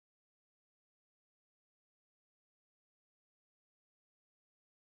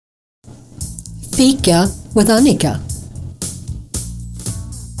Fika with Annika.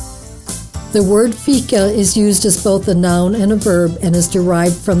 The word fika is used as both a noun and a verb and is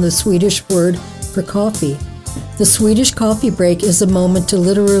derived from the Swedish word for coffee. The Swedish coffee break is a moment to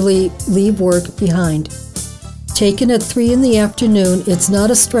literally leave work behind. Taken at 3 in the afternoon, it's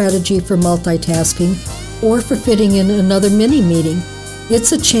not a strategy for multitasking or for fitting in another mini-meeting.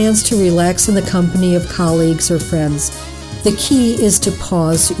 It's a chance to relax in the company of colleagues or friends. The key is to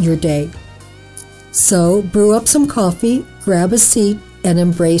pause your day. So, brew up some coffee, grab a seat, and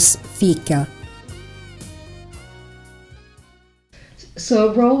embrace Fika.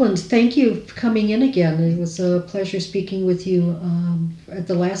 So, Roland, thank you for coming in again. It was a pleasure speaking with you at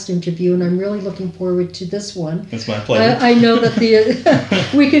the last interview, and I'm really looking forward to this one. It's my pleasure. I know that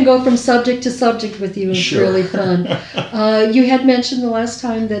we can go from subject to subject with you. It's Sure. really fun. You had mentioned the last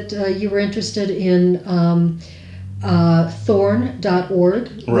time that you were interested in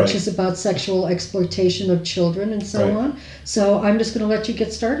thorn.org, Right. which is about sexual exploitation of children and so Right. on. So I'm just going to let you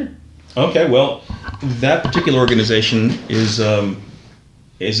get started. Okay, well, that particular organization is a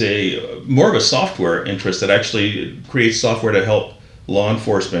more of a software interest that actually creates software to help law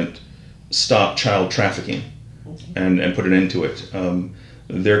enforcement stop child trafficking and put an end to it.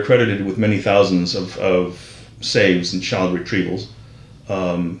 They're credited with many thousands of saves and child retrievals.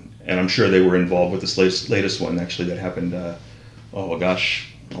 And I'm sure they were involved with this latest one, actually, that happened,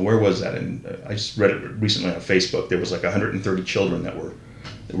 where was that? And I just read it recently on Facebook. There was like 130 children that were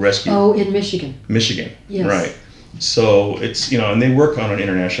rescued. Oh, in Michigan. Michigan, Yes. Right. So it's, and they work on an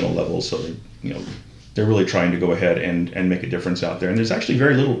international level, so they're really trying to go ahead and make a difference out there. And there's actually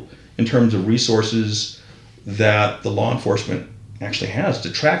very little in terms of resources that the law enforcement actually has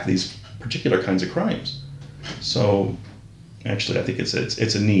to track these particular kinds of crimes. So actually, I think it's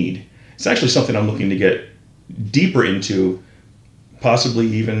a need. It's actually something I'm looking to get deeper into, possibly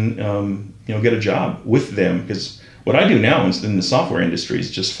even get a job with them, because what I do now in the software industry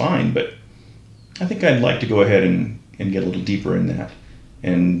is just fine, but I think I'd like to go ahead and get a little deeper in that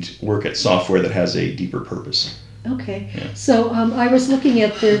and work at software that has a deeper purpose. Okay. Yeah. So I was looking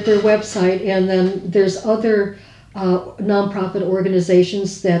at their website, and then there's other nonprofit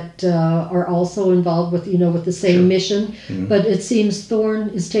organizations that are also involved with with the same Sure. mission, Mm-hmm. but it seems Thorn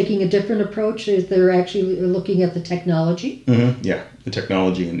is taking a different approach. They're actually looking at the technology. Mm-hmm. Yeah, the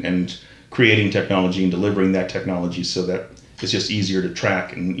technology and creating technology and delivering that technology so that it's just easier to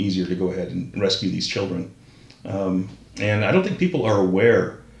track and easier to go ahead and rescue these children. And I don't think people are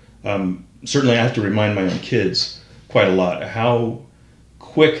aware. Certainly, I have to remind my own kids quite a lot how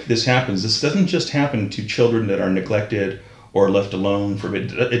quick this happens. This doesn't just happen to children that are neglected or left alone.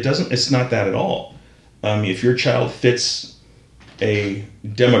 It's not that at all. If your child fits a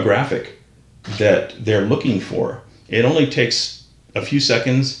demographic that they're looking for, it only takes a few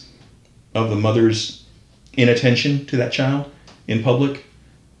seconds of the mother's inattention to that child in public,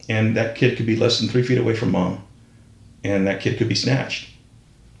 and that kid could be less than 3 feet away from mom, and that kid could be snatched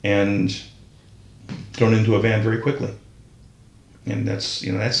and thrown into a van very quickly. And that's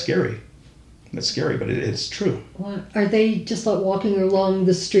scary. That's scary, but it's true. Well, are they just like walking along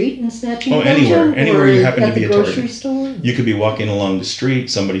the street and snatching? Anywhere you happen to be at the grocery store? You could be walking along the street,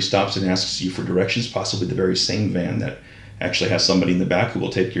 somebody stops and asks you for directions, possibly the very same van that actually has somebody in the back who will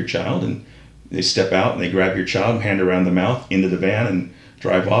take your child, and they step out and they grab your child, hand around the mouth, into the van, and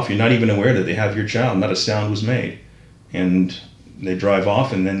drive off. You're not even aware that they have your child. Not a sound was made. And they drive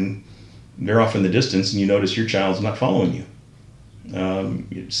off, and then they're off in the distance, and you notice your child's not following you.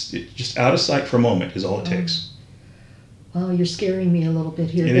 It's just out of sight for a moment is all it takes. Oh, you're scaring me a little bit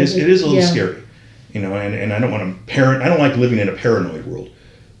here. It is a little scary, and I don't want to I don't like living in a paranoid world,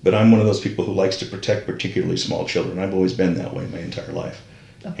 but I'm one of those people who likes to protect particularly small children. I've always been that way my entire life.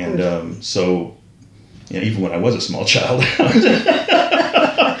 And so even when I was a small child.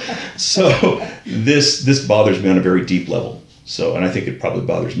 So this bothers me on a very deep level. So, and I think it probably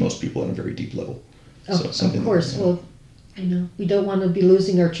bothers most people on a very deep level. Of course. Well, we don't want to be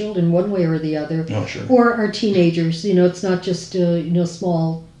losing our children one way or the other. Oh, sure. Or our teenagers. It's not just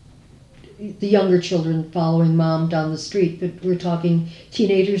small, the younger children following mom down the street, but we're talking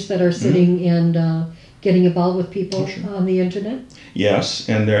teenagers that are sitting and getting involved with people on the internet. Yes,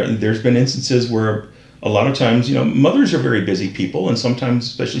 and there's been instances where a lot of times, mothers are very busy people, and sometimes,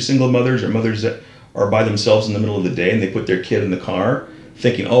 especially single mothers or mothers that are by themselves in the middle of the day, and they put their kid in the car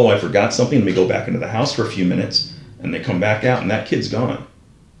thinking, oh, I forgot something, and they go back into the house for a few minutes, and they come back out, and that kid's gone.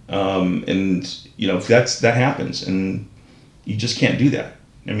 That happens, and you just can't do that.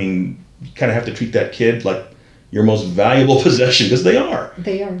 I mean, you kind of have to treat that kid like your most valuable possession, because they are.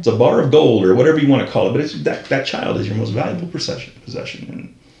 They are. It's a bar of gold or whatever you want to call it, but that child is your most valuable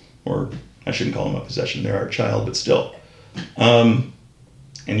possession, or I shouldn't call them a possession. They're our child, but still. And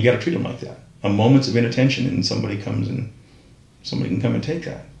you got to treat them like that. A moment's of inattention, and somebody can come and take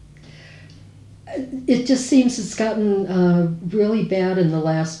that. It just seems it's gotten really bad in the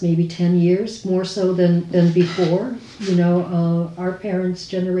last maybe 10 years, more so than before. Our parents'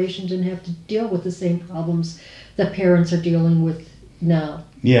 generation didn't have to deal with the same problems that parents are dealing with now.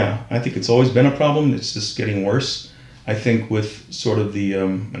 Yeah, I think it's always been a problem. It's just getting worse. I think with sort of the,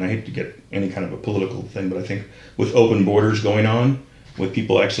 and I hate to get any kind of a political thing, but I think with open borders going on, with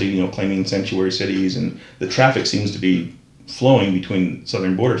people actually, claiming sanctuary cities, and the traffic seems to be flowing between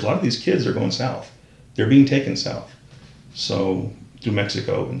southern borders. A lot of these kids are going south. They're being taken south, so through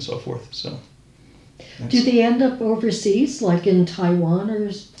Mexico and so forth. So, do they end up overseas, like in Taiwan or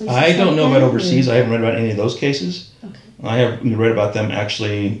places? I don't know about overseas. I haven't read about any of those cases. Okay. I have read about them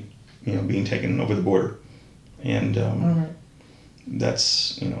actually, being taken over the border, and all right.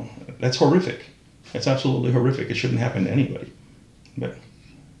 That's horrific. It's absolutely horrific. It shouldn't happen to anybody, but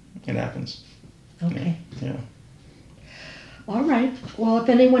it happens. Okay. Yeah. All right. Well, if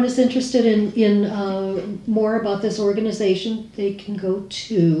anyone is interested in more about this organization, they can go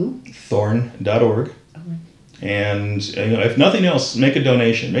to thorn.org. And if nothing else, make a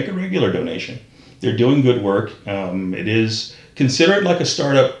donation. Make a regular donation. They're doing good work. It is considered like a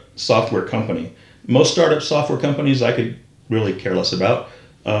startup software company. Most startup software companies I could really care less about,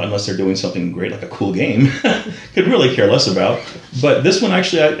 unless they're doing something great like a cool game. Could really care less about. But this one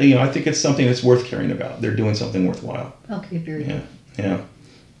actually, I think it's something that's worth caring about. They're doing something worthwhile. Okay, very good. Yeah.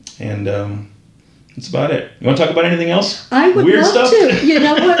 And that's about it. You want to talk about anything else? I would Weird love stuff? to. You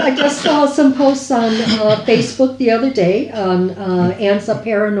know what? I just saw some posts on Facebook the other day on Anza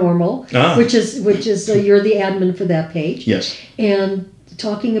Paranormal, which is you're the admin for that page. Yes. And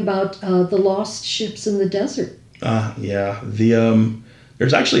talking about the lost ships in the desert. Yeah.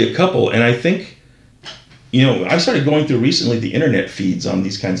 There's actually a couple, and I think, I started going through recently the internet feeds on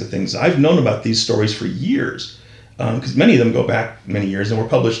these kinds of things. I've known about these stories for years, because many of them go back many years and were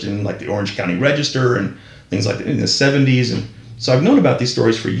published in like the Orange County Register and things like that in the 70s. And so I've known about these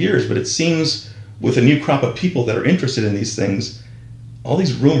stories for years, but it seems with a new crop of people that are interested in these things, all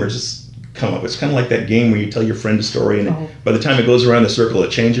these rumors just come up. It's kind of like that game where you tell your friend a story, and by the time it goes around the circle,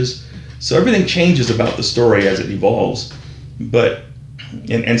 it changes. So everything changes about the story as it evolves. But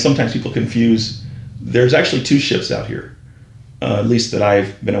and sometimes people confuse. There's actually 2 ships out here, at least that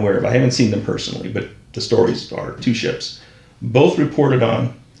I've been aware of. I haven't seen them personally, but the stories are 2 ships, both reported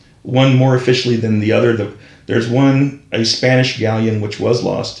on. One more officially than the other. There's one, a Spanish galleon, which was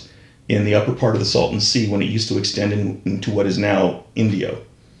lost in the upper part of the Salton Sea when it used to extend into what is now India,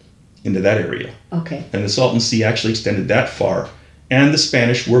 into that area. Okay. And the Salton Sea actually extended that far. And the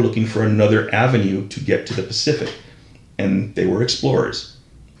Spanish were looking for another avenue to get to the Pacific. And they were explorers.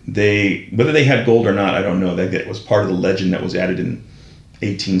 Whether they had gold or not, I don't know. That was part of the legend that was added in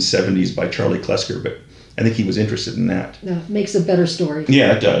 1870s by Charlie Klesker, but I think he was interested in that. That makes a better story.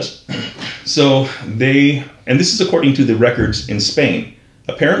 Yeah, it does. So and this is according to the records in Spain.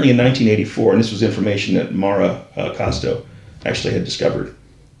 Apparently in 1984, and this was information that Mara Casto actually had discovered.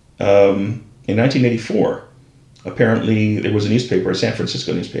 In 1984, apparently there was a newspaper, a San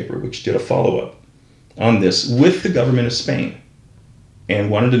Francisco newspaper, which did a follow-up on this with the government of Spain and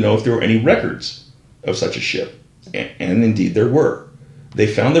wanted to know if there were any records of such a ship. And indeed there were. They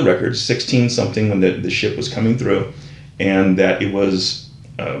found the records, 16-something, when the ship was coming through, and that it was,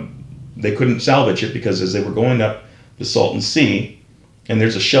 they couldn't salvage it because as they were going up the Salton Sea, and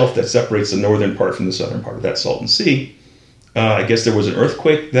there's a shelf that separates the northern part from the southern part of that Salton Sea, I guess there was an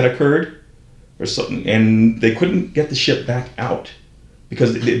earthquake that occurred or something, and they couldn't get the ship back out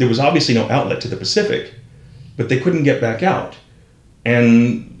because there was obviously no outlet to the Pacific, but they couldn't get back out.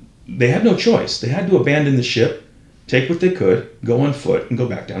 And they had no choice. They had to abandon the ship, take what they could, go on foot, and go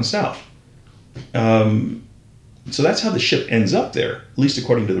back down south. So that's how the ship ends up there, at least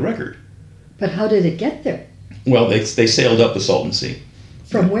according to the record. But how did it get there? Well, they sailed up the Salton Sea.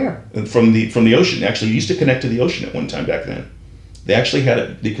 From where? From the ocean. Actually, it used to connect to the ocean at one time back then. They actually had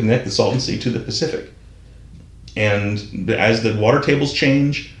it to connect the Salton Sea to the Pacific. And as the water tables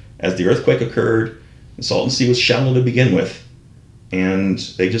change, as the earthquake occurred, the Salton Sea was shallow to begin with, and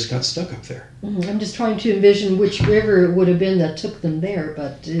they just got stuck up there. Mm-hmm. I'm just trying to envision which river it would have been that took them there,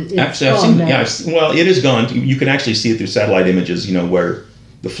 but it's actually, gone now. Well, it is gone. You can actually see it through satellite images, where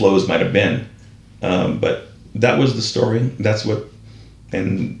the flows might have been. But that was the story. That's what,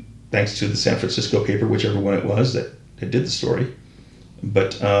 and thanks to the San Francisco paper, whichever one it was, that did the story.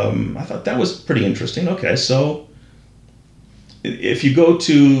 But I thought that was pretty interesting. Okay, so if you go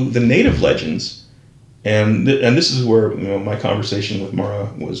to the native legends, and this is where my conversation with Mara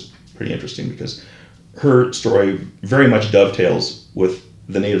was pretty interesting because her story very much dovetails with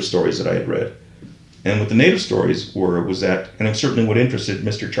the native stories that I had read. And what the native stories was that, and it's certainly what interested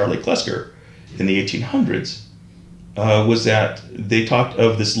Mr. Charlie Klusker in the 1800s, was that they talked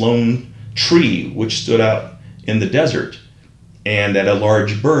of this lone tree which stood out in the desert and that a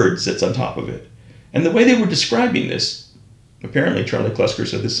large bird sits on top of it. And the way they were describing this, apparently Charlie Klusker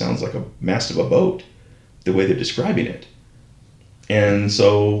said this sounds like a mast of a boat, the way they're describing it. And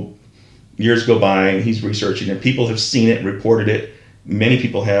so years go by and he's researching it. People have seen it, reported it. Many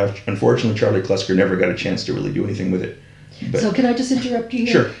people have. Unfortunately, Charlie Klusker never got a chance to really do anything with it. But, so can I just interrupt you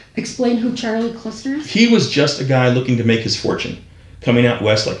here? Sure. Explain who Charlie Klusker is? He was just a guy looking to make his fortune, coming out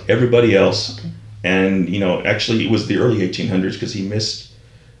west like everybody else. Okay. And, actually it was the early 1800s because he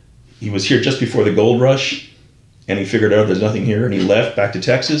was here just before the gold rush and he figured out there's nothing here and he left back to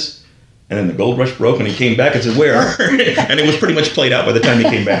Texas. And then the gold rush broke and he came back and said, where? And it was pretty much played out by the time he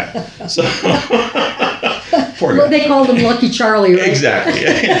came back. So, poor guy. They called him Lucky Charlie, right? Exactly.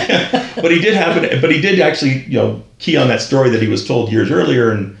 But he did actually, key on that story that he was told years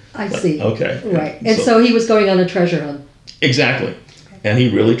earlier. And I see. Okay. Right. And so he was going on a treasure hunt. Exactly. And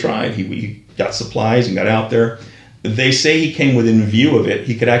he really tried. He got supplies and got out there. They say he came within view of it.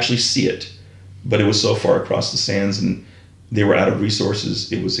 He could actually see it, but it was so far across the sands and they were out of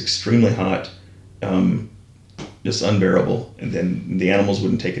resources. It was extremely hot, just unbearable. And then the animals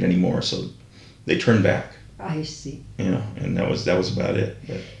wouldn't take it anymore, so they turned back. I see. And that was about it.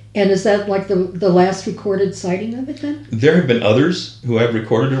 But and is that like the last recorded sighting of it then? there have been others who have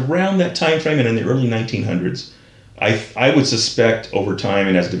recorded around that time frame and in the early 1900s. I would suspect over time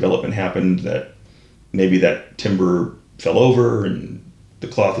and as development happened that maybe that timber fell over and the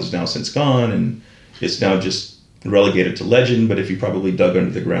cloth is now since gone and it's now just relegated to legend. But if you probably dug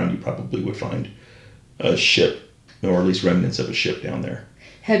under the ground, you probably would find a ship or at least remnants of a ship down there.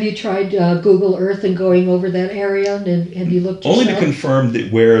 Have you tried Google Earth and going over that area? And have you looked yourself? Only to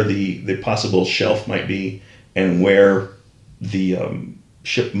confirm where the possible shelf might be and where the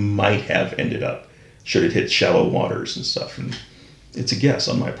ship might have ended up should it hit shallow waters and stuff. And it's a guess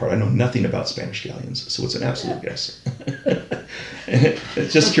on my part. I know nothing about Spanish galleons, so it's an absolute guess.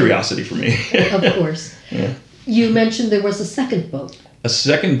 It's just curiosity for me. Of course. Yeah. You mentioned there was a second boat. A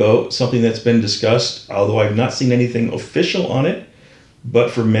second boat, something that's been discussed, although I've not seen anything official on it, but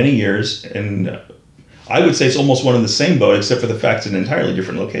for many years, and I would say it's almost one and the same boat, except for the fact it's an entirely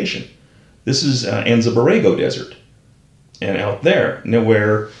different location. This is Anza Borrego Desert, and out there,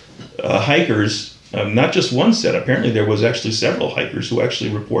 where hikers, not just one set, apparently there was actually several hikers who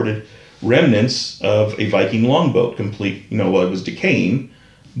actually reported remnants of a Viking longboat, complete, it was decaying,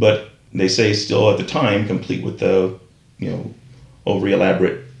 but they say still at the time, complete with the, overly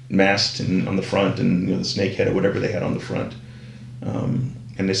elaborate mast and on the front and the snake head or whatever they had on the front.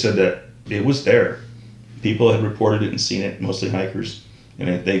 And they said that it was there. People had reported it and seen it, mostly hikers.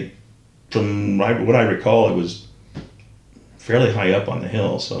 And from what I recall, it was fairly high up on the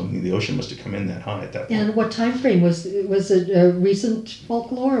hill, so the ocean must have come in that high at that point. And what time frame was it? A recent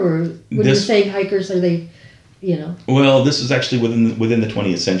folklore, or when you're saying hikers, are they, Well, this is actually within the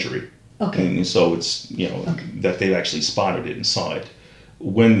 20th century. Okay. And so it's that they actually spotted it and saw it.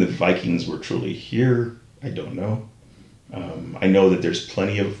 When the Vikings were truly here, I don't know. I know that there's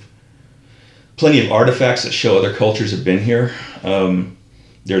plenty of artifacts that show other cultures have been here.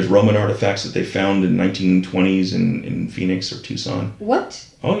 There's Roman artifacts that they found in 1920s in Phoenix or Tucson. What?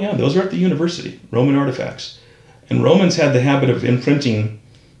 Oh yeah, those are at the university, Roman artifacts. And Romans had the habit of imprinting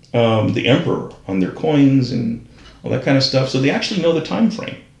the emperor on their coins and all that kind of stuff, so they actually know the time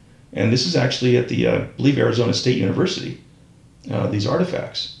frame. And this is actually at the, I believe, Arizona State University, these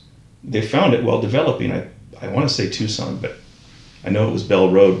artifacts. They found it while developing, I want to say Tucson, but I know it was Bell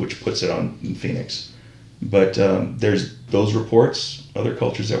Road, which puts it on in Phoenix. But there's those reports, other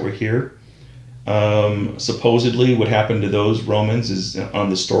cultures that were here. Supposedly what happened to those Romans is on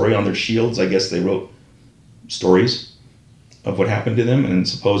the story on their shields, I guess they wrote stories of what happened to them, and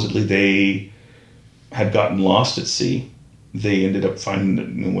supposedly they had gotten lost at sea. They ended up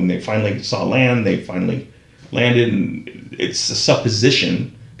finding, when they finally saw land, they finally landed, and it's a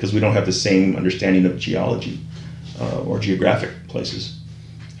supposition, because we don't have the same understanding of geology or geographic places,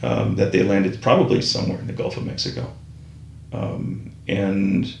 that they landed probably somewhere in the Gulf of Mexico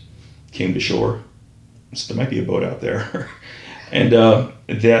and came to shore. So there might be a boat out there. And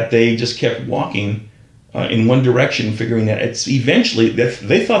that they just kept walking in one direction, figuring that it's eventually,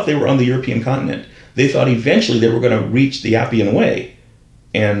 they thought they were on the European continent. They thought eventually they were going to reach the Appian Way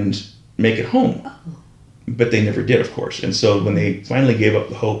and make it home. But they never did, of course. And so when they finally gave up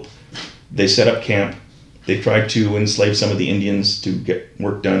the hope, they set up camp they tried to enslave some of the Indians to get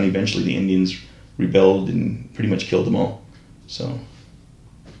work done. Eventually the Indians rebelled and pretty much killed them all. So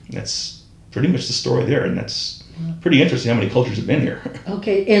that's pretty much the story there, and that's pretty interesting how many cultures have been here.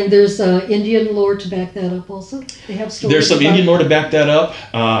 Okay, and there's Indian lore to back that up also? They have stories. There's some Indian lore to back that up.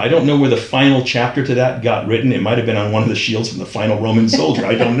 I don't know where the final chapter to that got written. It might have been on one of the shields from the final Roman soldier.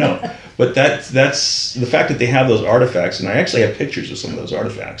 I don't know. But that's the fact that they have those artifacts, and I actually have pictures of some of those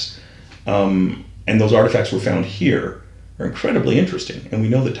artifacts. And those artifacts were found here, are incredibly interesting, and we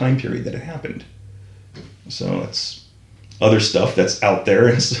know the time period that it happened. So that's other stuff that's out there.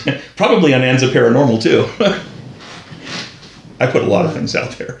 It's probably on Anza Paranormal too. I put a lot of things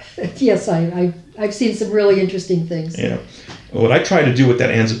out there. Yes, I've seen some really interesting things. Yeah. What I try to do with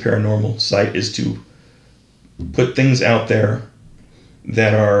that Anza Paranormal site is to put things out there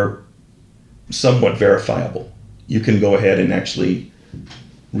that are somewhat verifiable. You can go ahead and actually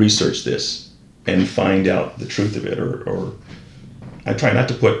research this and find out the truth of it, or I try not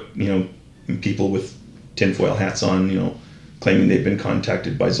to put, people with tinfoil hats on, claiming they've been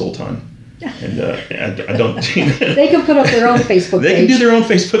contacted by Zoltan. And I don't... They can put up their own Facebook page. They can do their own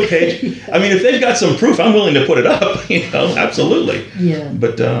Facebook page. I mean, if they've got some proof, I'm willing to put it up, absolutely. Yeah.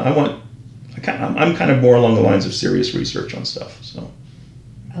 But I'm kind of more along the lines of serious research on stuff, so.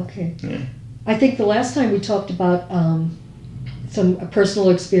 Okay. Yeah. I think the last time we talked about some personal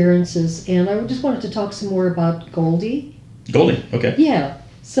experiences, and I just wanted to talk some more about Goldie. Goldie, okay. Yeah.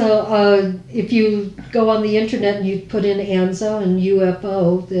 So if you go on the internet and you put in Anza and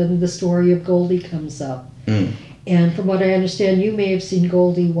UFO, then the story of Goldie comes up. Mm. And from what I understand, you may have seen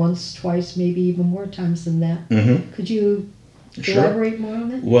Goldie once, twice, maybe even more times than that. Mm-hmm. Could you elaborate more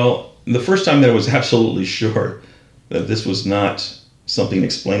on it? Well, the first time that I was absolutely sure that this was not something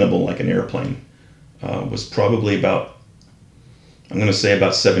explainable like an airplane was probably about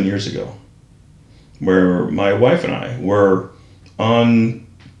 7 years ago, where my wife and I were on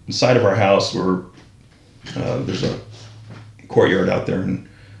the side of our house where there's a courtyard out there, and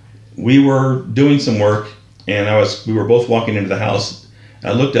we were doing some work, and we were both walking into the house,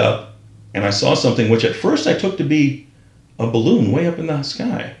 and I looked up and I saw something which at first I took to be a balloon way up in the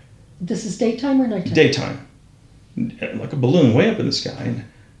sky. This is daytime or nighttime? Daytime. Like a balloon way up in the sky.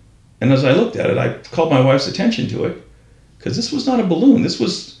 And as I looked at it, I called my wife's attention to it, because this was not a balloon. This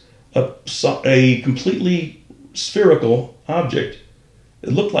was a completely spherical object. It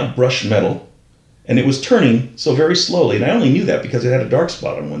looked like brushed metal, and it was turning so very slowly, and I only knew that because it had a dark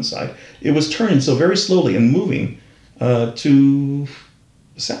spot on one side. It was turning so very slowly and moving to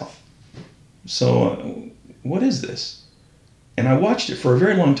the south. So what is this? And I watched it for a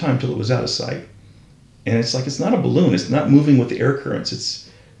very long time till it was out of sight. And it's like, it's not a balloon. It's not moving with the air currents.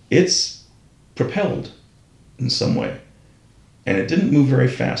 It's propelled in some way. And it didn't move very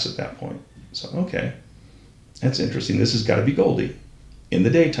fast at that point. So, okay, that's interesting. This has got to be Goldie in the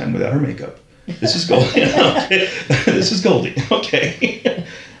daytime without her makeup. This is Goldie. Okay. This is Goldie. Okay.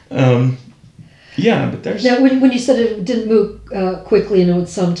 Yeah, but there's... Now, when you said it didn't move quickly and it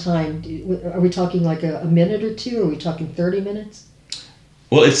was some time, are we talking like a minute or two? Or are we talking 30 minutes?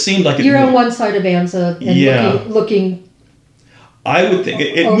 Well, it seemed like... You're on one side of Anza and looking I would think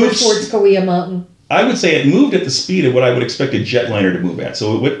it over moves towards Kauai Mountain. I would say it moved at the speed of what I would expect a jetliner to move at.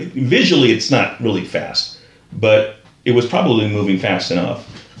 So visually, it's not really fast, but it was probably moving fast enough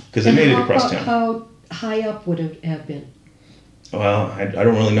because it made it across town. How high up would it have been? Well, I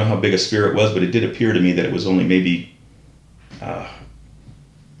don't really know how big a sphere it was, but it did appear to me that it was only maybe, a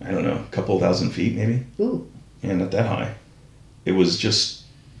couple thousand feet maybe. Ooh. Yeah, not that high. It was just...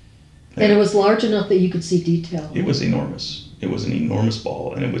 And it was large enough that you could see detail. It was enormous. It was an enormous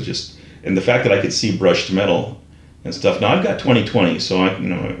ball, and it was just... And the fact that I could see brushed metal and stuff. Now, I've got 20/20, so at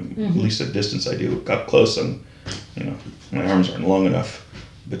least at distance I do. Up close, and my arms aren't long enough.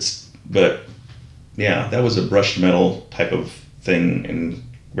 But yeah, that was a brushed metal type of thing, and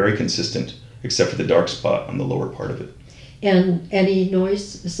very consistent, except for the dark spot on the lower part of it. And any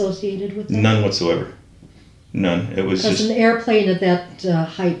noise associated with that? None whatsoever. None. It was just... an airplane at that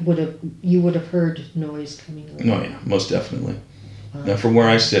height you would have heard noise coming over. Oh yeah, most definitely. Now, from where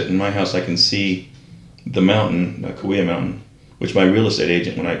I sit in my house, I can see the mountain, Kauai Mountain, which my real estate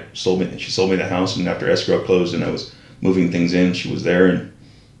agent, when she sold me the house, and after escrow closed and I was moving things in, she was there, and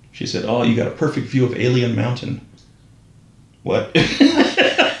she said, "Oh, you got a perfect view of Alien Mountain." What?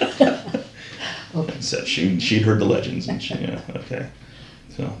 Okay. So she'd heard the legends, and okay.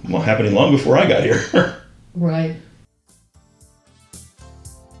 So, well, happening long before I got here. Right.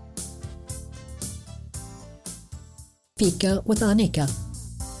 Fika with Annika.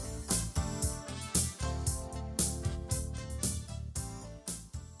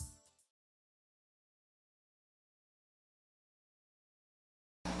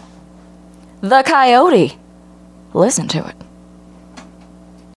 The coyote. Listen to it.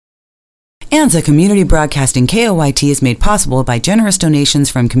 Anza Community Broadcasting KOYT is made possible by generous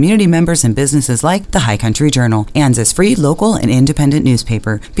donations from community members and businesses like the High Country Journal, Anza's free, local, and independent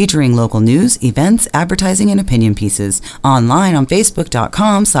newspaper, featuring local news, events, advertising, and opinion pieces. Online on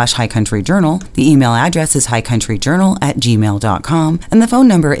Facebook.com/High Country Journal. The email address is highcountryjournal@gmail.com, and the phone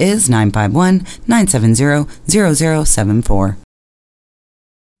number is 951-970-0074.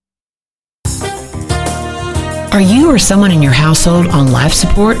 Are you or someone in your household on life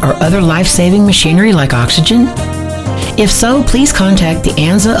support or other life-saving machinery like oxygen? If so, please contact the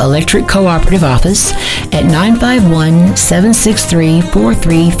Anza Electric Cooperative Office at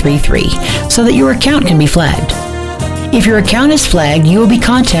 951-763-4333 so that your account can be flagged. If your account is flagged, you will be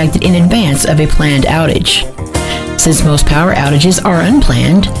contacted in advance of a planned outage. Since most power outages are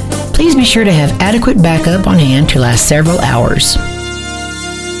unplanned, please be sure to have adequate backup on hand to last several hours.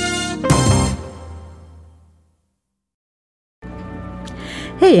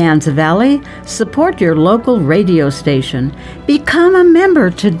 Hey Anza Valley, support your local radio station. Become a member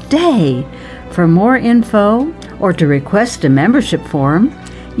today. For more info or to request a membership form,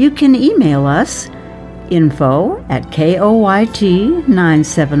 you can email us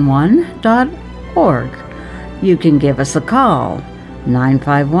info@koyt971.org. You can give us a call,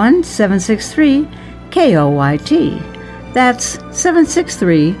 951-763-KOYT. That's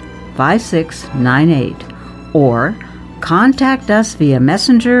 763-5698. Or contact us via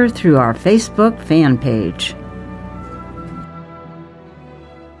Messenger through our Facebook fan page.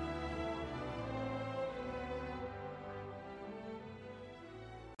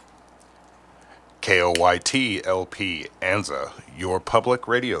 KOYT LP Anza, your public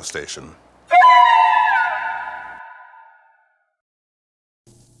radio station.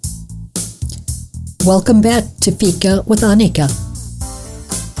 Welcome back to Fika with Annika.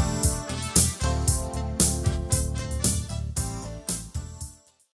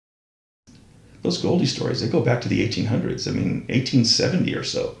 Those Goldie stories, they go back to the 1800s. I mean, 1870 or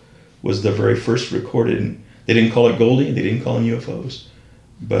so was the very first recorded. They didn't call it Goldie, they didn't call them UFOs,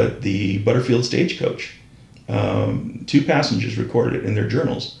 but the Butterfield stagecoach. 2 passengers recorded it in their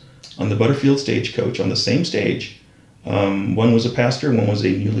journals on the Butterfield stagecoach on the same stage. One was a pastor, one was a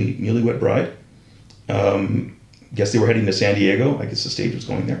newlywed bride. Guess they were heading to San Diego. I guess the stage was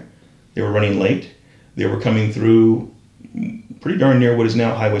going there. They were running late. They were coming through pretty darn near what is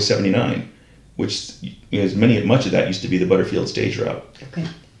now Highway 79. Which is much of that used to be the Butterfield stage route. Okay.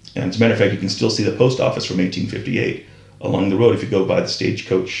 And as a matter of fact, you can still see the post office from 1858 along the road. If you go by the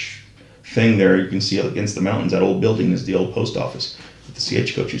stagecoach thing there, you can see against the mountains, that old building is the old post office that the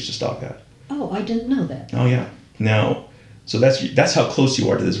stagecoach used to stop at. Oh, I didn't know that. Oh, yeah. Now, so that's how close you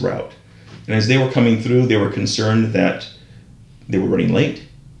are to this route. And as they were coming through, they were concerned that they were running late.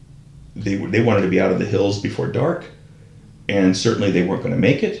 They wanted to be out of the hills before dark. And certainly they weren't going to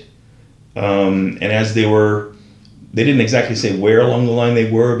make it. And as they didn't exactly say where along the line they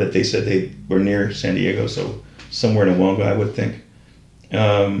were, but they said they were near San Diego, so somewhere in Awanga, I would think.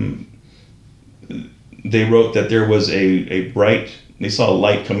 They wrote that there was they saw a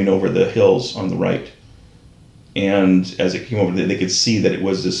light coming over the hills on the right. And as it came over, they could see that it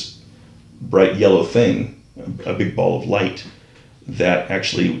was this bright yellow thing, a big ball of light that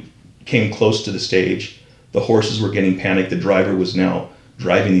actually came close to the stage. The horses were getting panicked. The driver was now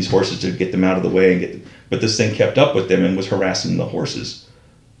driving these horses to get them out of the way, but this thing kept up with them and was harassing the horses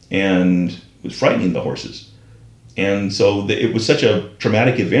and was frightening the horses. And so it was such a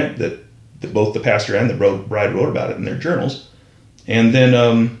traumatic event that both the pastor and the bride wrote about it in their journals. And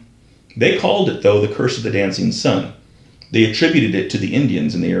then they called it, though, the Curse of the Dancing Sun. They attributed it to the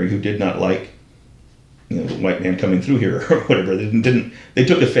Indians in the area who did not like the white man coming through here or whatever. They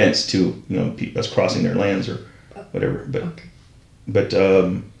took offense to us crossing their lands or whatever. But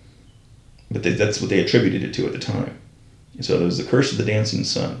that's what they attributed it to at the time. And so there was the Curse of the Dancing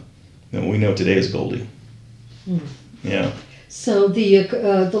Sun. And what we know today is Goldie. Yeah. So the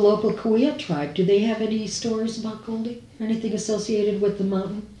local Kauai tribe, do they have any stories about Goldie? Anything associated with the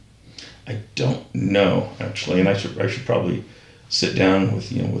mountain? I don't know, actually, and I should probably sit down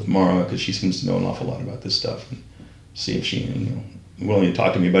with Mara, because she seems to know an awful lot about this stuff, and see if she willing to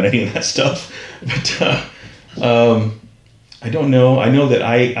talk to me about any of that stuff. But I don't know. I know that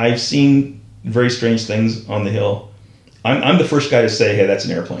I've seen very strange things on the hill. I'm the first guy to say, hey, that's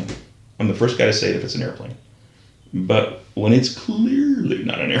an airplane. I'm the first guy to say it if it's an airplane. But when it's clearly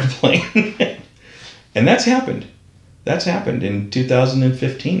not an airplane, and that's happened. That's happened in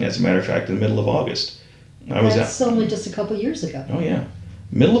 2015, as a matter of fact, in the middle of August. That's only just a couple years ago. Oh, yeah.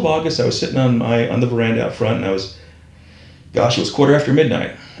 Middle of August, I was sitting on the veranda out front, and it was 1:15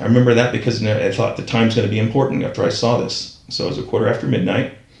 midnight. I remember that because I thought the time's going to be important after I saw this. So it was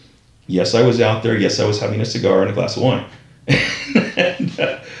midnight. Yes, I was out there. Yes, I was having a cigar and a glass of wine.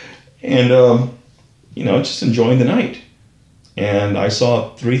 and just enjoying the night. And I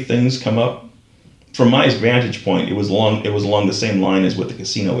saw 3 things come up. From my vantage point, it was along the same line as what the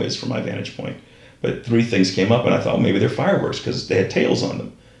casino is from my vantage point. But 3 things came up, and I thought maybe they're fireworks because they had tails on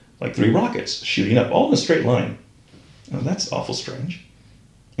them, like 3 rockets shooting up, all in a straight line. Now, that's awful strange.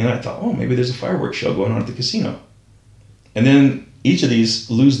 And I thought, maybe there's a fireworks show going on at the casino. And then each of these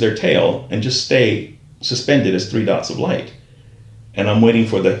lose their tail and just stay suspended as 3 dots of light. And I'm waiting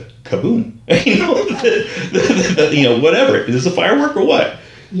for the kaboom, whatever. Is this a firework or what?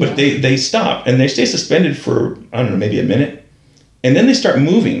 Yeah. But they stop and they stay suspended for, I don't know, maybe a minute. And then they start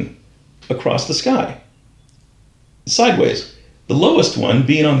moving across the sky, sideways. The lowest one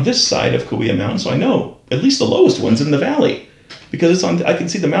being on this side of Kauai Mountain, so I know at least the lowest one's in the valley because I can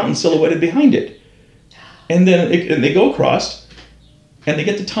see the mountain silhouetted behind it. And then they go across and they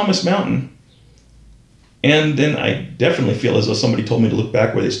get to Thomas Mountain. And then I definitely feel as though somebody told me to look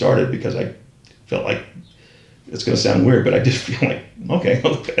back where they started because I felt like, it's going to sound weird, but I just feel like, okay,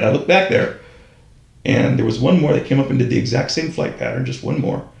 I look back there. And there was one more that came up and did the exact same flight pattern, just one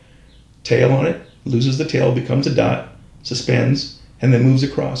more. Tail on it, loses the tail, becomes a dot, suspends, and then moves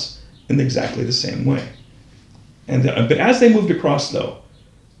across in exactly the same way. But as they moved across, though,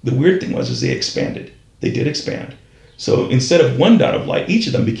 the weird thing was they expanded. They did expand. So instead of 1 dot of light, each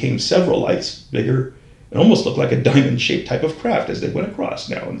of them became several lights, bigger. It almost looked like a diamond-shaped type of craft as they went across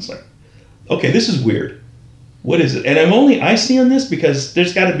now. And it's like, okay, this is weird. What is it? And I see on this because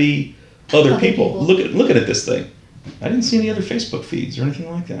there's got to be other people looking at this thing. I didn't see any other Facebook feeds or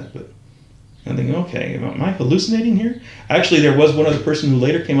anything like that. But I'm thinking, okay, am I hallucinating here? Actually, there was one other person who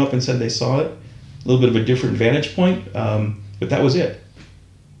later came up and said they saw it. A little bit of a different vantage point, but that was it.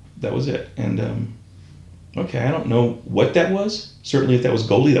 That was it. And, okay, I don't know what that was. Certainly if that was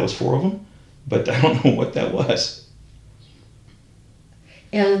Goldie, that was 4 of them. But I don't know what that was.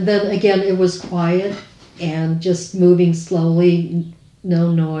 And then again, it was quiet and just moving slowly,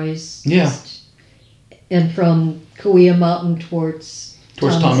 no noise. Yeah. And from Kauai Mountain towards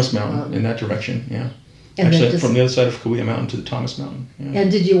Thomas Mountain in that direction, yeah. And actually, from the other side of Kauai Mountain to the Thomas Mountain. Yeah.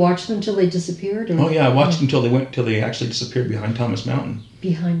 And did you watch them till they disappeared? Or? Oh yeah, I watched them till they actually disappeared behind Thomas Mountain.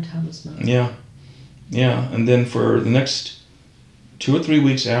 Behind Thomas Mountain. Yeah, yeah. And then for the next 2 or 3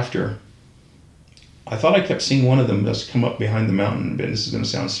 weeks after, I thought I kept seeing one of them just come up behind the mountain. But this is going to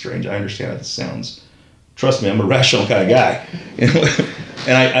sound strange. I understand how this sounds. Trust me, I'm a rational kind of guy.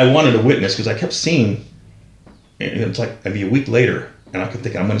 And I wanted a witness because I kept seeing. It's like maybe a week later, and I kept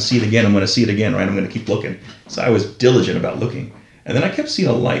thinking, I'm going to see it again. I'm going to see it again, right? I'm going to keep looking. So I was diligent about looking. And then I kept seeing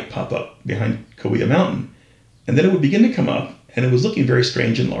a light pop up behind Kauai Mountain. And then it would begin to come up, and it was looking very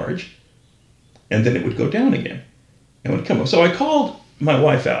strange and large. And then it would go down again. And would come up. So I called my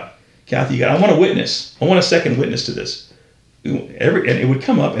wife out. Kathy, I want a witness. I want a second witness to this. And it would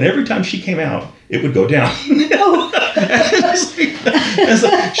come up, and every time she came out, it would go down.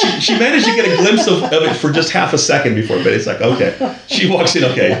 She managed to get a glimpse of it for just half a second before, but it's like, okay. She walks in,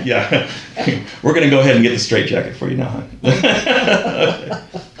 okay, yeah. We're going to go ahead and get the straitjacket for you now, hon. Okay.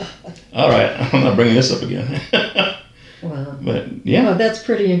 All right, I'm not bringing this up again. Wow. But, yeah. Wow, that's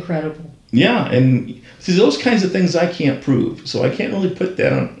pretty incredible. Yeah, and see, those kinds of things I can't prove, so I can't really put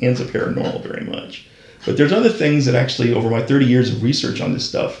that on Anza Paranormal very much. But there's other things that actually, over my 30 years of research on this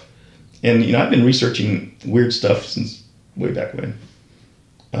stuff, and I've been researching weird stuff since way back when.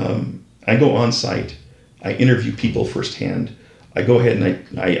 I go on site, I interview people firsthand. I go ahead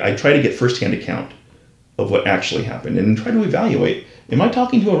and I try to get firsthand account of what actually happened and try to evaluate, am I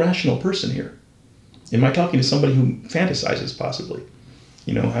talking to a rational person here? Am I talking to somebody who fantasizes possibly?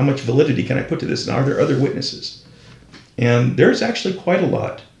 How much validity can I put to this? And are there other witnesses? And there's actually quite a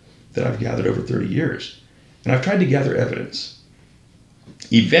lot that I've gathered over 30 years. And I've tried to gather evidence.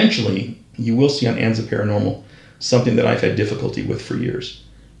 Eventually, you will see on Anza Paranormal something that I've had difficulty with for years.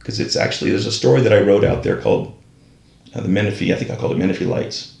 Because there's a story that I wrote out there called the Menifee, I think I called it Menifee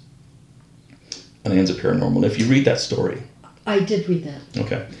Lights, on Anza Paranormal. And if you read that story. I did read that.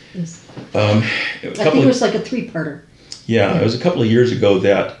 Okay. Yes. I think it was like a 3-parter. Yeah, it was a couple of years ago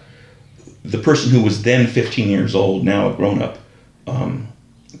that the person who was then 15 years old, now a grown-up,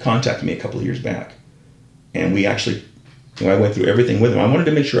 contacted me a couple of years back. And we actually, I went through everything with him. I wanted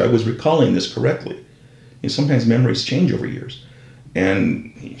to make sure I was recalling this correctly. Sometimes memories change over years.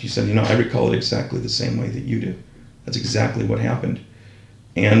 And he said, I recall it exactly the same way that you do. That's exactly what happened.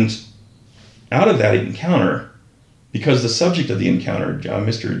 And out of that encounter, because the subject of the encounter,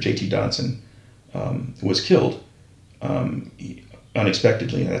 Mr. J.T. Dodson, was killed,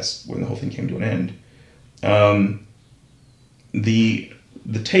 unexpectedly, and that's when the whole thing came to an end. The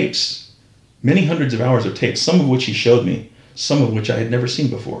tapes, many hundreds of hours of tapes, some of which he showed me, some of which I had never seen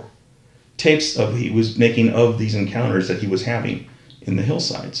before. Tapes he was making of these encounters that he was having in the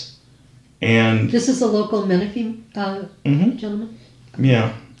hillsides. And this is a local Menifee gentleman?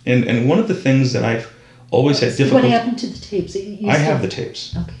 Yeah. And one of the things that I've always had difficulty... What happened to the tapes? I have the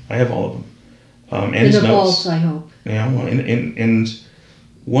tapes. Okay. I have all of them. And in his the notes. vaults, I hope. Yeah, well, and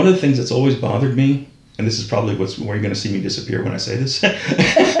one of the things that's always bothered me, and this is probably where you're going to see me disappear when I say this.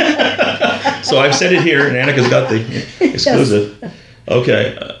 So I've said it here, and Annika's got the exclusive. Yes.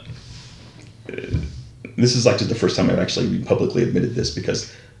 Okay. This is like just the first time I've actually publicly admitted this,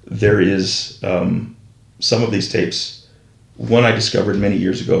 because there is some of these tapes, one I discovered many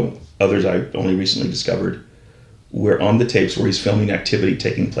years ago, others I only recently discovered, where on the tapes where he's filming activity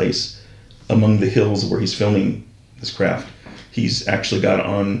taking place among the hills where he's filming this craft, he's actually got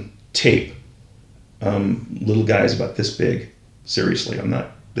on tape little guys about this big. Seriously,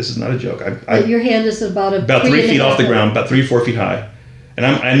 this is not a joke. Your hand is about 3 feet off the ground, about 3 or 4 feet high. And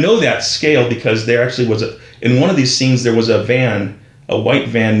I know that scale because there actually was in one of these scenes, there was a van, a white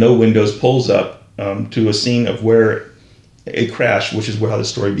van, no windows, pulls up to a scene of where a crash, which is how the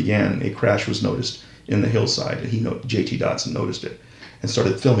story began. A crash was noticed in the hillside, and JT Dotson noticed it and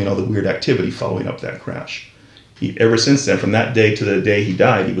started filming all the weird activity following up that crash. Ever since then, from that day to the day he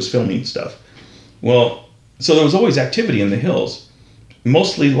died, he was filming stuff. Well, so there was always activity in the hills,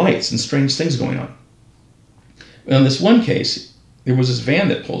 mostly lights and strange things going on. In this one case, there was this van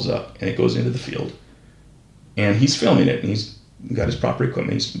that pulls up, and it goes into the field, and he's filming it, and he's got his proper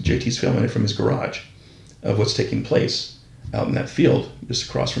equipment. JT's filming it from his garage of what's taking place out in that field just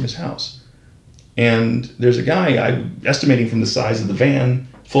across from his house. And there's a guy, I'm estimating from the size of the van,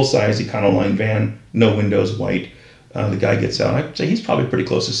 full size Econoline van, no windows, white. The guy gets out. I'd say he's probably pretty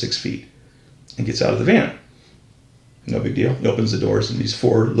close to 6 feet, and gets out of the van. No big deal. He opens the doors, and these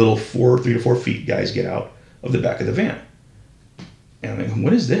 3 to 4 feet guys get out of the back of the van. And I'm like,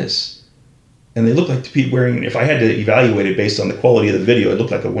 what is this? And they look like to be wearing, if I had to evaluate it based on the quality of the video, it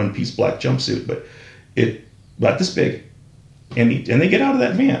looked like a one-piece black jumpsuit, but it about this big. And they get out of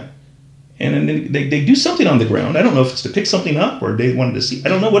that van. And then they do something on the ground. I don't know if it's to pick something up or they wanted to see. I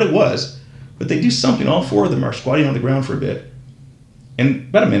don't know what it was. But they do something. All 4 of them are squatting on the ground for a bit. And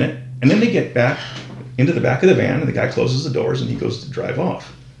about a minute. And then they get back into the back of the van, and the guy closes the doors, and he goes to drive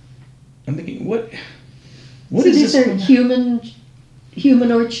off. I'm thinking, what so is these this? These are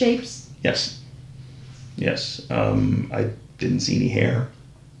humanoid shapes? Yes. I didn't see any hair.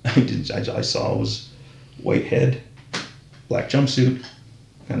 I saw was white head, black jumpsuit,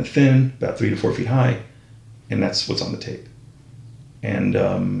 kind of thin, about 3 to 4 feet high, and that's what's on the tape. And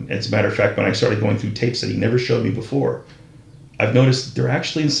as a matter of fact, when I started going through tapes that he never showed me before, I've noticed that they're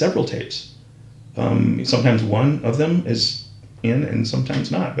actually in several tapes. Sometimes one of them is in and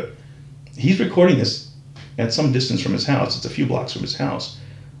sometimes not, but he's recording this at some distance from his house. It's a few blocks from his house,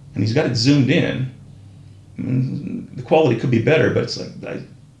 and he's got it zoomed in. The quality could be better, but it's like,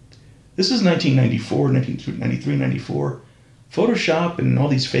 this is 1994, 1993, 94. Photoshop and all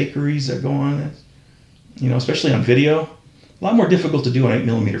these fakeries that go on, especially on video, a lot more difficult to do on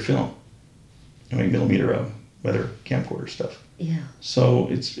 8mm film, 8mm weather camcorder stuff. Yeah. So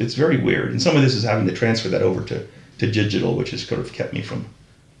it's very weird, and some of this is having to transfer that over to digital, which has sort of kept me from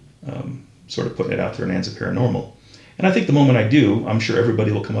sort of putting it out there in Anza Paranormal. And I think the moment I do, I'm sure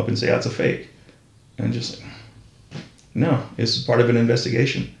everybody will come up and say, that's a fake. And just, no, it's part of an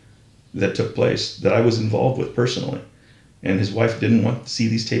investigation that took place that I was involved with personally. And his wife didn't want to see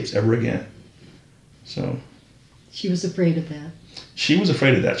these tapes ever again. So. She was afraid of that. She was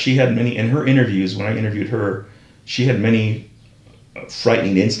afraid of that. She had many, in her interviews, when I interviewed her, she had many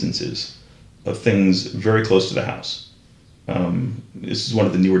frightening instances of things very close to the house. This is one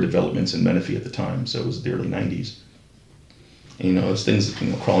of the newer developments in Menifee at the time, so it was the early 90s. And, those things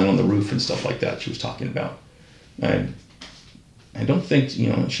crawling on the roof and stuff like that she was talking about. I don't think,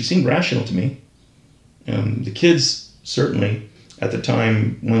 she seemed rational to me. The kids, certainly, at the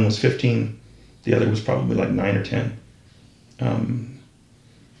time, one was 15, the other was probably like 9 or 10. And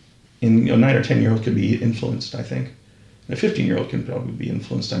 9 or 10-year-old could be influenced, I think. And a 15-year-old can probably be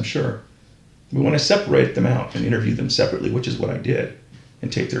influenced, I'm sure. But when I separate them out and interview them separately, which is what I did,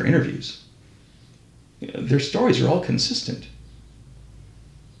 and take their interviews, their stories are all consistent.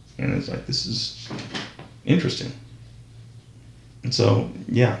 And it's like, this is interesting. And so,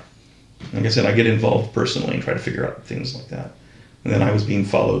 yeah, like I said, I get involved personally and try to figure out things like that. And then I was being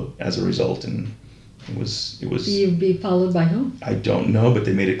followed as a result, and it was. You'd be followed by whom? I don't know, but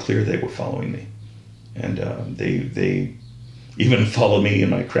they made it clear they were following me, and they even followed me in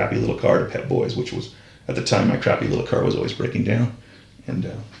my crappy little car to Pet Boys, which was, at the time, my crappy little car was always breaking down. And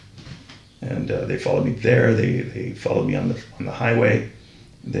they followed me there. They followed me on the highway.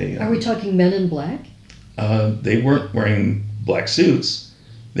 Are we talking men in black? They weren't wearing black suits.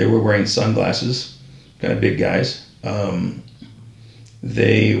 They were wearing sunglasses, kind of big guys.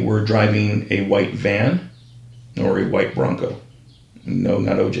 They were driving a white van or a white Bronco. No,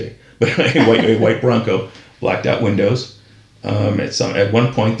 not OJ, but a white Bronco, blacked out windows. At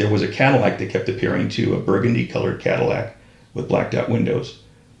one point, there was a Cadillac that kept appearing too, a burgundy-colored Cadillac with blacked out windows,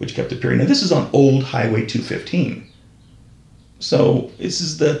 which kept appearing. Now, this is on old Highway 215. So this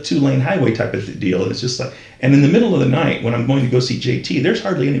is the 2-lane highway type of deal. It's just like, and in the middle of the night, when I'm going to go see JT, there's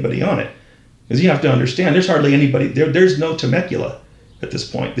hardly anybody on it. Because you have to understand, there's hardly anybody, there's no Temecula at this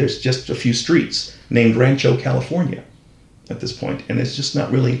point. There's just a few streets named Rancho, California at this point. And it's just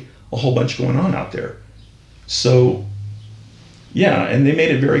not really a whole bunch going on out there. So, yeah, and they made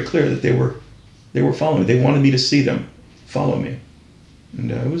it very clear that they were following me. They wanted me to see them follow me.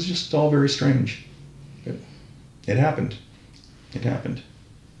 And it was just all very strange. But it happened. It happened.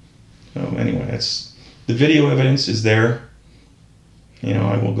 So anyway, the video evidence is there. You know,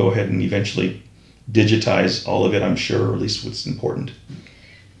 I will go ahead and eventually digitize all of it, I'm sure, or at least what's important.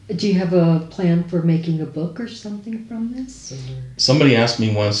 Do you have a plan for making a book or something from this? Or? Somebody asked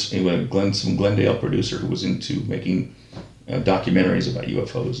me once, some Glendale producer who was into making documentaries about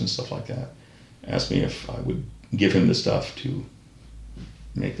UFOs and stuff like that, asked me if I would give him the stuff to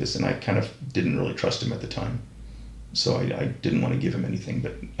make this, and I kind of didn't really trust him at the time. So I didn't want to give him anything,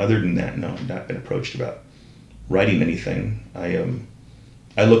 but other than that, no, I've not been approached about writing anything.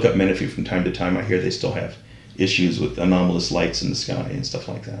 I look up Menifee from time to time. I hear they still have issues with anomalous lights in the sky and stuff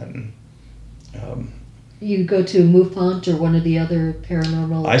like that. And you go to MUFON or one of the other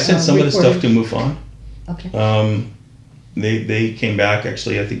paranormal. I sent some of the stuff to MUFON. Okay. They came back.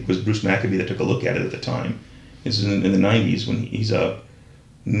 Actually, I think it was Bruce Maccabee that took a look at it at the time. This is in the 90s when he's a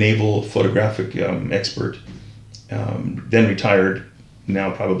naval photographic expert. Then retired,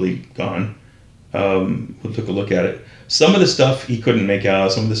 now probably gone, who took a look at it. Some of the stuff he couldn't make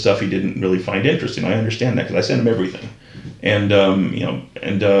out, some of the stuff he didn't really find interesting. I understand that because I sent him everything. And,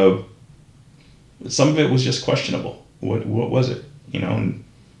 some of it was just questionable. What was it? And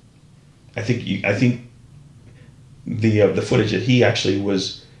I think the footage that he actually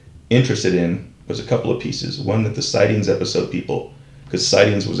was interested in was a couple of pieces. One that the Sightings episode people, because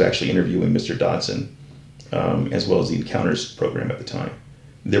Sightings was actually interviewing Mr. Dodson, as well as the Encounters program at the time.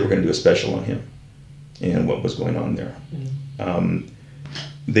 They were going to do a special on him and what was going on there.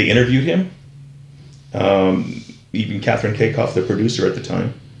 They interviewed him. Even Catherine Kakoff, the producer at the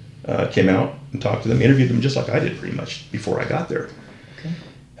time, came out and talked to them, interviewed them just like I did pretty much before I got there.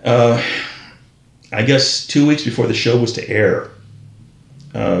 Okay. I guess 2 weeks before the show was to air,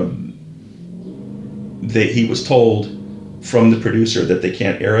 he was told from the producer that they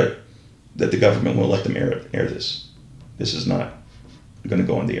can't air it, that the government won't let them air this. This is not going to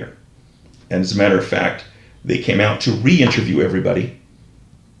go on the air. And as a matter of fact, they came out to re-interview everybody.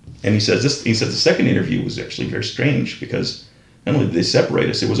 And he says the second interview was actually very strange because not only did they separate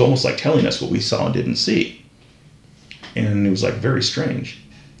us, it was almost like telling us what we saw and didn't see. And it was like very strange.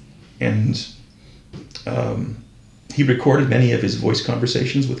 And he recorded many of his voice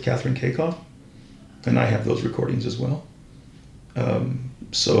conversations with Catherine Kakoff. And I have those recordings as well.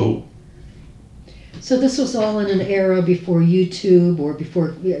 So this was all in an era before YouTube or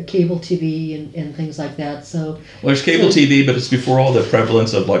before cable TV and things like that. So there's cable TV, but it's before all the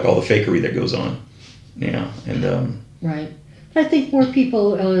prevalence of like all the fakery that goes on. Yeah, and right. But I think more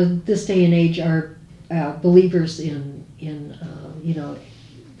people this day and age are believers in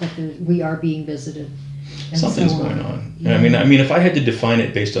that we are being visited. Something's going on. Yeah. I mean, if I had to define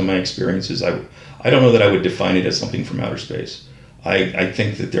it based on my experiences, I don't know that I would define it as something from outer space. I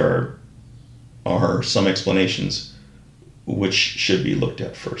think that there are some explanations which should be looked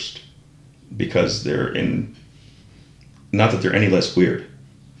at first, because not that they're any less weird,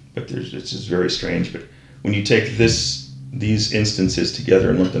 but it's just very strange. But when you take these instances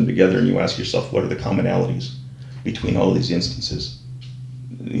together and look them together, and you ask yourself, what are the commonalities between all of these instances?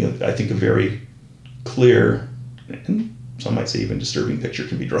 I think a very clear, and some might say even disturbing picture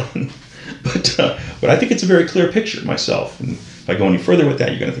can be drawn. But I think it's a very clear picture myself. And if I go any further with that,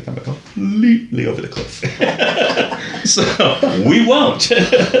 you're going to think I'm completely over the cliff. So we won't.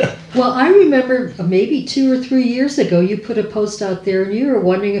 Well, I remember maybe 2 or 3 years ago, you put a post out there and you were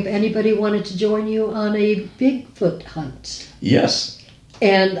wondering if anybody wanted to join you on a Bigfoot hunt. Yes.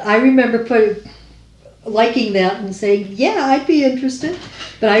 And I remember liking that and saying, yeah, I'd be interested.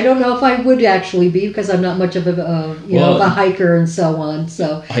 But I don't know if I would actually be, because I'm not much of a a hiker and so on.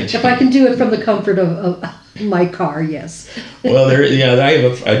 So if I can do it from the comfort of my car, yes. Well,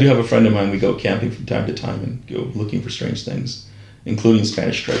 I do have a friend of mine. We go camping from time to time and go looking for strange things, including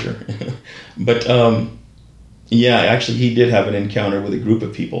Spanish treasure. But actually, he did have an encounter with a group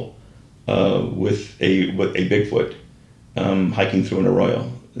of people with a Bigfoot hiking through an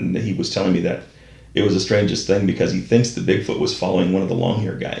arroyo, and he was telling me that it was the strangest thing because he thinks the Bigfoot was following one of the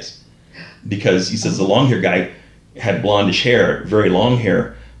long-haired guys, because he says the long-haired guy had blondish hair, very long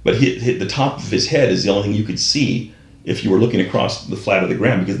hair, but the top of his head is the only thing you could see if you were looking across the flat of the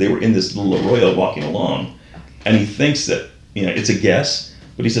ground, because they were in this little arroyo walking along, and he thinks that it's a guess,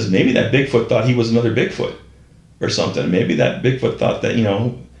 but he says maybe that Bigfoot thought he was another Bigfoot or something. Maybe that Bigfoot thought that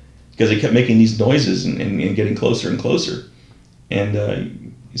because he kept making these noises and getting closer and closer, and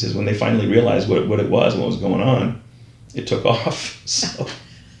he says when they finally realized what it was, what was going on, it took off. So,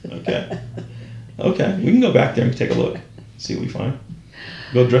 okay, we can go back there and take a look, see what we find.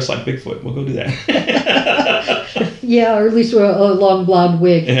 Go dress like Bigfoot. We'll go do that. Yeah, or at least wear a long blonde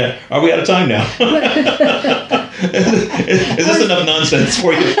wig. Yeah. Are we out of time now? Is this enough nonsense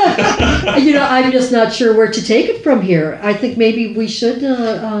for you? I'm just not sure where to take it from here. I think maybe we should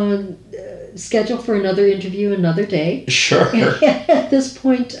schedule for another interview another day. Sure. At this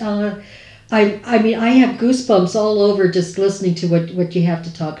point, I have goosebumps all over just listening to what you have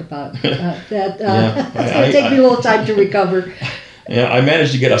to talk about. It's going to take me a little time to recover. Yeah, I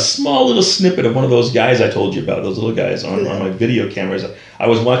managed to get a small little snippet of one of those guys I told you about, those little guys on my video cameras. I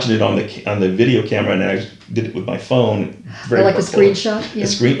was watching it on the video camera, and I did it with my phone. Like a screenshot? Yeah.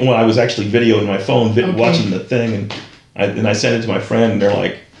 Well, I was actually videoing my phone, watching the thing, and I sent it to my friend, and they're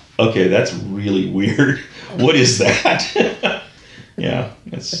like, okay, that's really weird. What is that? Yeah,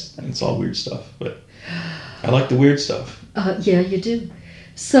 it's all weird stuff, but I like the weird stuff. Yeah, you do.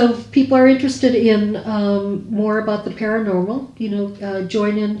 So if people are interested in more about the paranormal,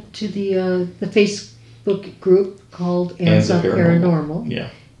 join in to the Facebook group called Anza Paranormal. Yeah.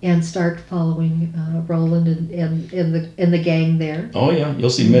 And start following Roland and the gang there. Oh yeah,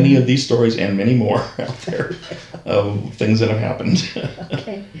 you'll see many of these stories and many more out there of things that have happened.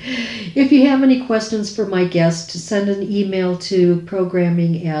 Okay. If you have any questions for my guest, send an email to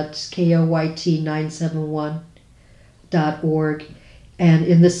programming@koyt971.org, and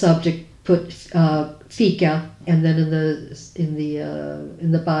in the subject put Fika, and then in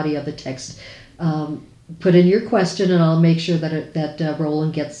the body of the text. Put in your question, and I'll make sure that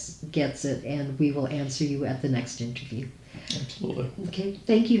Roland gets it, and we will answer you at the next interview. Absolutely. Okay.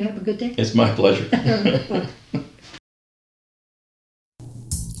 Thank you. Have a good day. It's my pleasure.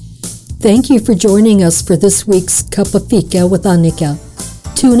 Thank you for joining us for this week's Cup of Fika with Annika.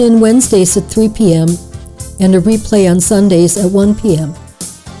 Tune in Wednesdays at 3 p.m. and a replay on Sundays at 1 p.m.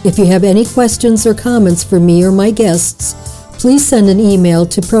 If you have any questions or comments for me or my guests, please send an email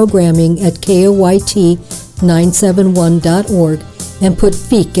to programming@koyt971.org and put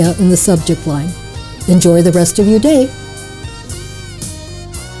Fika in the subject line. Enjoy the rest of your day.